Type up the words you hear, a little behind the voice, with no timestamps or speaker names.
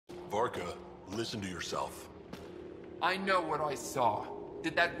Varka, listen to yourself. I know what I saw.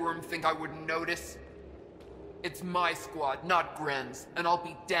 Did that worm think I wouldn't notice? It's my squad, not Gren's, and I'll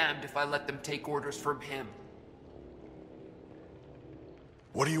be damned if I let them take orders from him.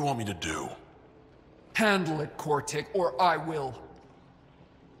 What do you want me to do? Handle it, Kortik, or I will.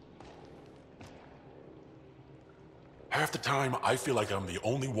 Half the time, I feel like I'm the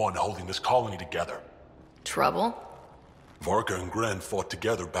only one holding this colony together. Trouble? Varka and Gren fought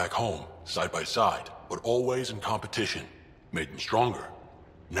together back home, side by side, but always in competition. Made them stronger.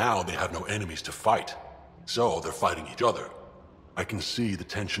 Now they have no enemies to fight, so they're fighting each other. I can see the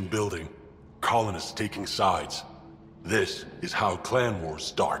tension building, colonists taking sides. This is how clan wars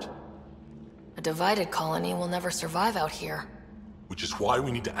start. A divided colony will never survive out here. Which is why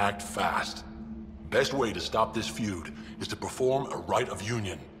we need to act fast. Best way to stop this feud is to perform a rite of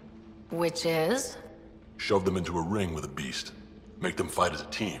union. Which is? Shove them into a ring with a beast. Make them fight as a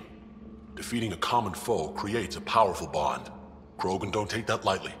team. Defeating a common foe creates a powerful bond. Krogan don't take that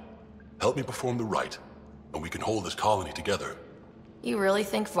lightly. Help me perform the rite, and we can hold this colony together. You really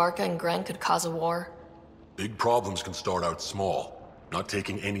think Varka and Gren could cause a war? Big problems can start out small, not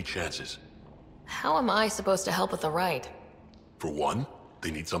taking any chances. How am I supposed to help with the rite? For one,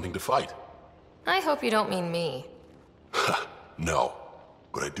 they need something to fight. I hope you don't mean me. No,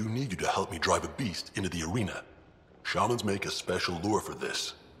 but I do need you to help me drive a beast into the arena. Shamans make a special lure for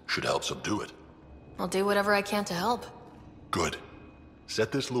this. Should help subdue it. I'll do whatever I can to help. Good.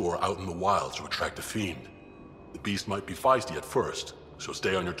 Set this lure out in the wild to attract a fiend. The beast might be feisty at first, so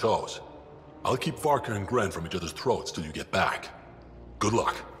stay on your toes. I'll keep Varka and Gren from each other's throats till you get back. Good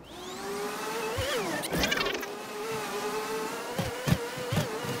luck.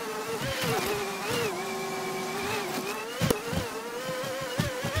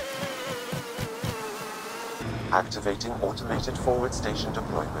 Activating automated forward station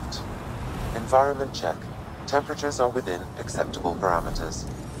deployment. Environment check. Temperatures are within acceptable parameters.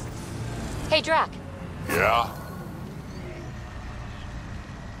 Hey, Drac. Yeah?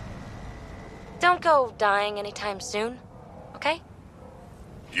 Don't go dying anytime soon, okay?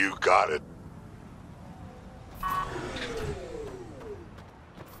 You got it.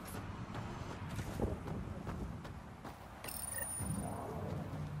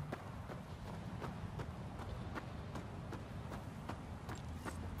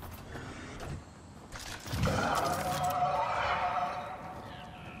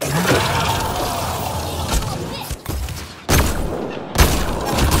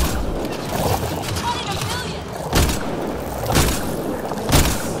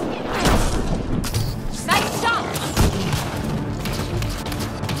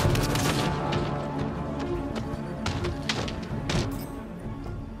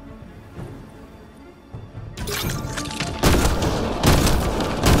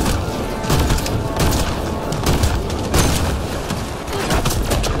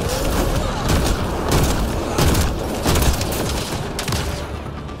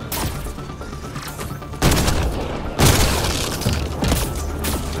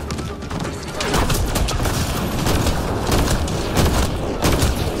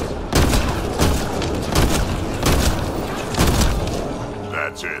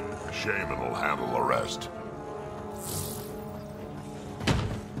 That's it. Shaman will handle the rest.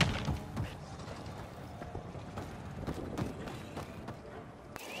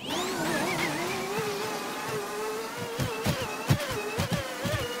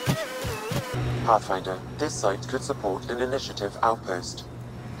 Pathfinder, this site could support an initiative outpost.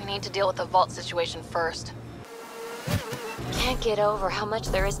 We need to deal with the vault situation first. Can't get over how much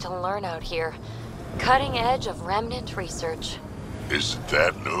there is to learn out here. Cutting edge of remnant research. Isn't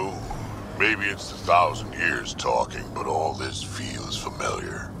that new? Maybe it's 1,000 years talking, but all this feels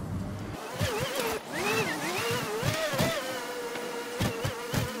familiar.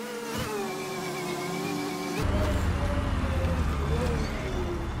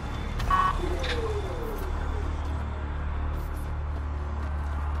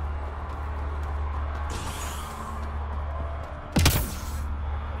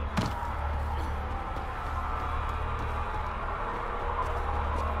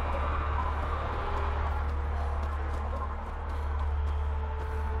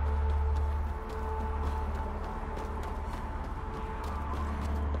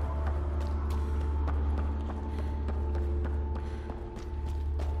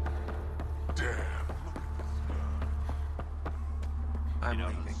 I'm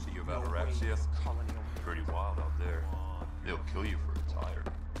leaving. See you about anorexia? Pretty wild out there. They'll kill you for a tire.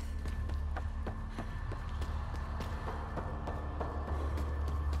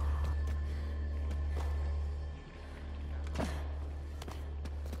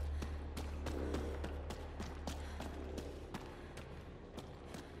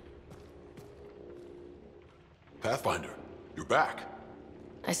 Pathfinder, you're back.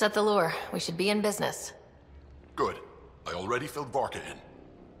 I set the lure. We should be in business. Good. I already filled Varka in.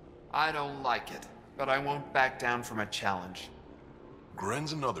 I don't like it, but I won't back down from a challenge.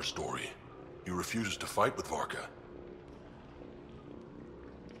 Gren's another story. He refuses to fight with Varka.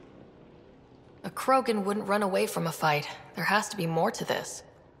 A Krogan wouldn't run away from a fight. There has to be more to this.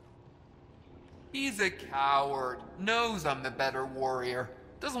 He's a coward. Knows I'm the better warrior.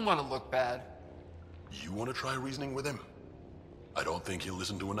 Doesn't want to look bad. You want to try reasoning with him? I don't think he'll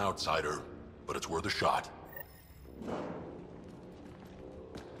listen to an outsider, but it's worth a shot.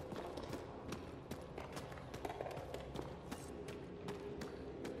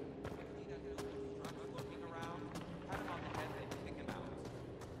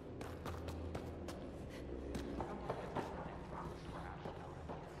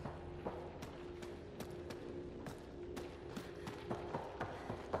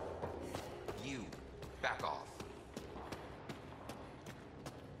 You, back off.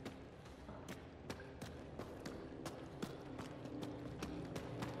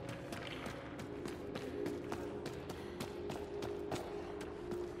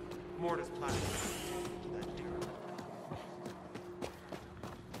 Mortis planning.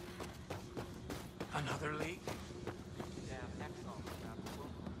 Another leak?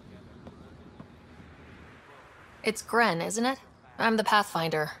 It's Gren, isn't it? I'm the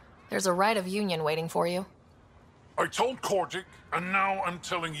Pathfinder. There's a rite of union waiting for you. I told Kordic, and now I'm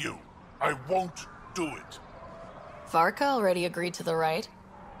telling you. I won't do it. Varka already agreed to the rite.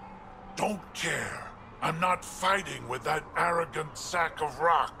 Don't care. I'm not fighting with that arrogant sack of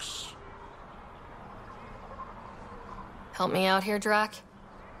rocks. Help me out here, Drac?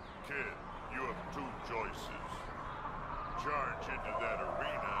 Kid, you have two choices. Charge into that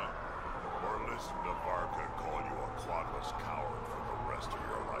arena, or listen to Varka call you a quadless coward for the rest of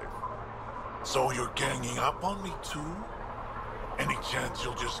your life. So you're ganging up on me too? Any chance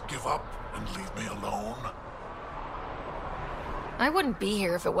you'll just give up and leave me alone? I wouldn't be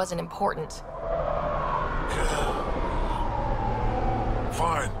here if it wasn't important.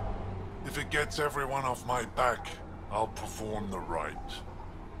 Fine. If it gets everyone off my back, I'll perform the rite.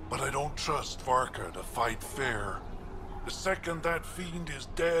 But I don't trust Varka to fight fair. The second that fiend is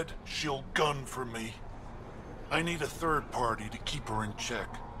dead, she'll gun for me. I need a third party to keep her in check.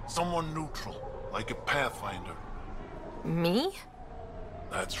 Someone neutral, like a Pathfinder. Me?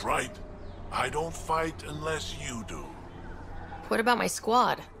 That's right. I don't fight unless you do. What about my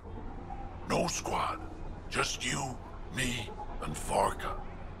squad? No squad. Just you, me, and Varka.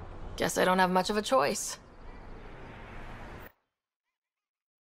 Guess I don't have much of a choice.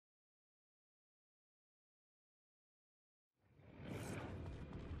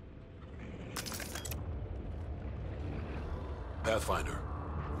 Pathfinder,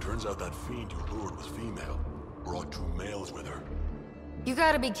 turns out that fiend you lured was female. Brought two males with her. You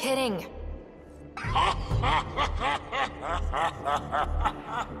gotta be kidding.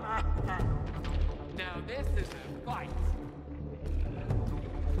 Now this is a fight.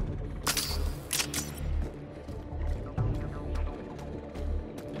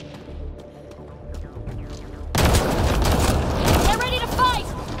 Get ready to fight!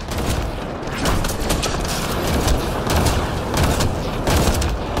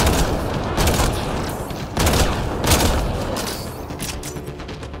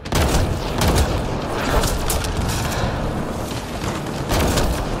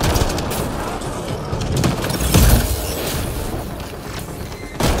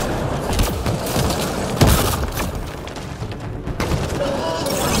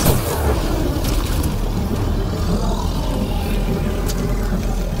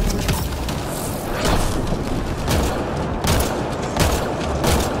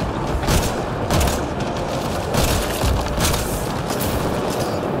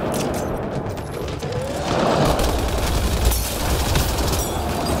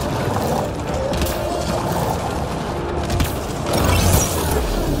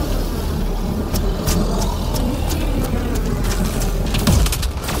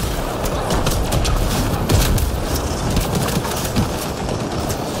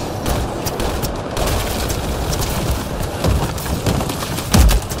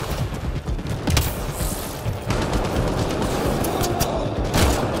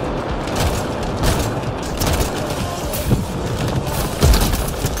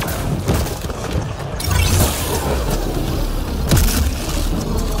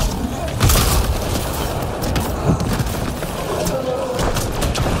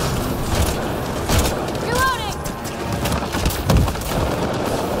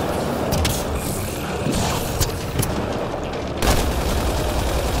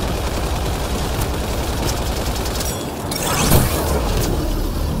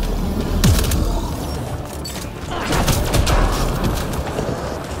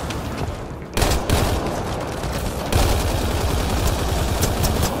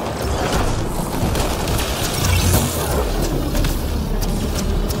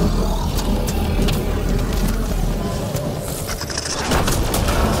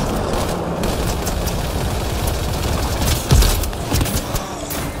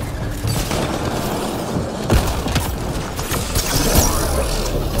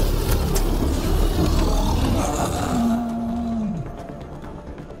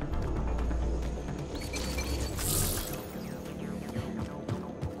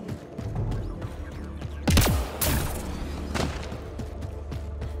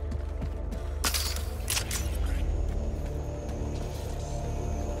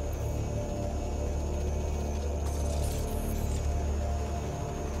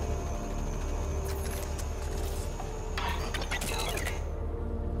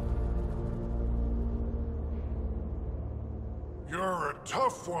 You're a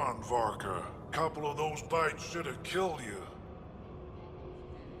tough one, Varka. Couple of those bites should have killed you.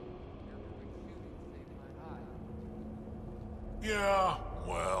 Yeah,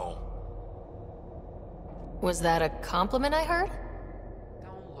 well... Was that a compliment I heard?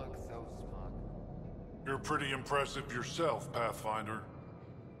 Don't look so smug. You're pretty impressive yourself, Pathfinder.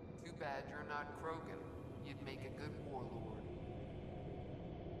 Too bad you're not Krogan. You'd make a good warlord.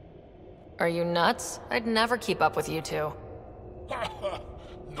 Are you nuts? I'd never keep up with you two.